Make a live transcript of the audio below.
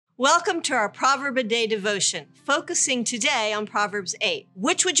Welcome to our Proverb a Day devotion, focusing today on Proverbs 8.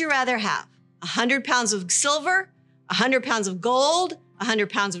 Which would you rather have? 100 pounds of silver, 100 pounds of gold,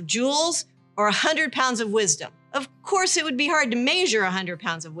 100 pounds of jewels, or 100 pounds of wisdom? Of course, it would be hard to measure 100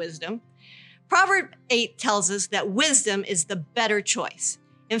 pounds of wisdom. Proverb 8 tells us that wisdom is the better choice.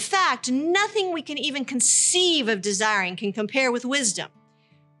 In fact, nothing we can even conceive of desiring can compare with wisdom.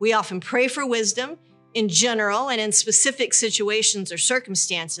 We often pray for wisdom in general and in specific situations or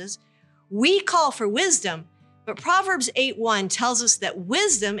circumstances. We call for wisdom, but Proverbs 8:1 tells us that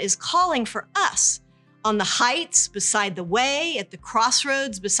wisdom is calling for us on the heights, beside the way, at the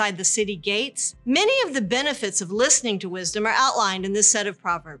crossroads, beside the city gates. Many of the benefits of listening to wisdom are outlined in this set of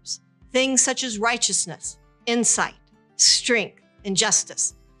Proverbs. Things such as righteousness, insight, strength, and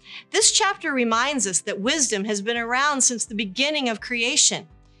justice. This chapter reminds us that wisdom has been around since the beginning of creation.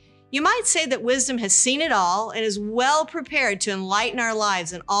 You might say that wisdom has seen it all and is well prepared to enlighten our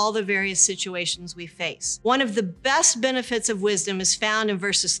lives in all the various situations we face. One of the best benefits of wisdom is found in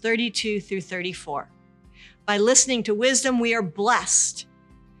verses 32 through 34. By listening to wisdom, we are blessed.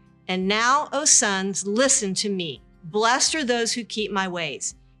 And now, O sons, listen to me. Blessed are those who keep my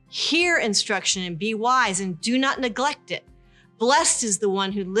ways. Hear instruction and be wise, and do not neglect it. Blessed is the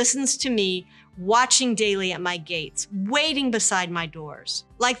one who listens to me, watching daily at my gates, waiting beside my doors.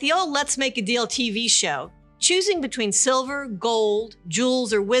 Like the old Let's Make a Deal TV show, choosing between silver, gold,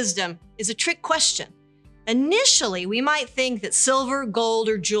 jewels, or wisdom is a trick question. Initially, we might think that silver, gold,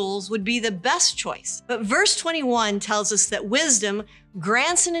 or jewels would be the best choice. But verse 21 tells us that wisdom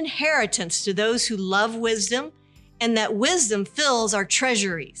grants an inheritance to those who love wisdom, and that wisdom fills our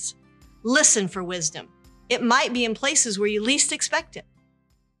treasuries. Listen for wisdom. It might be in places where you least expect it.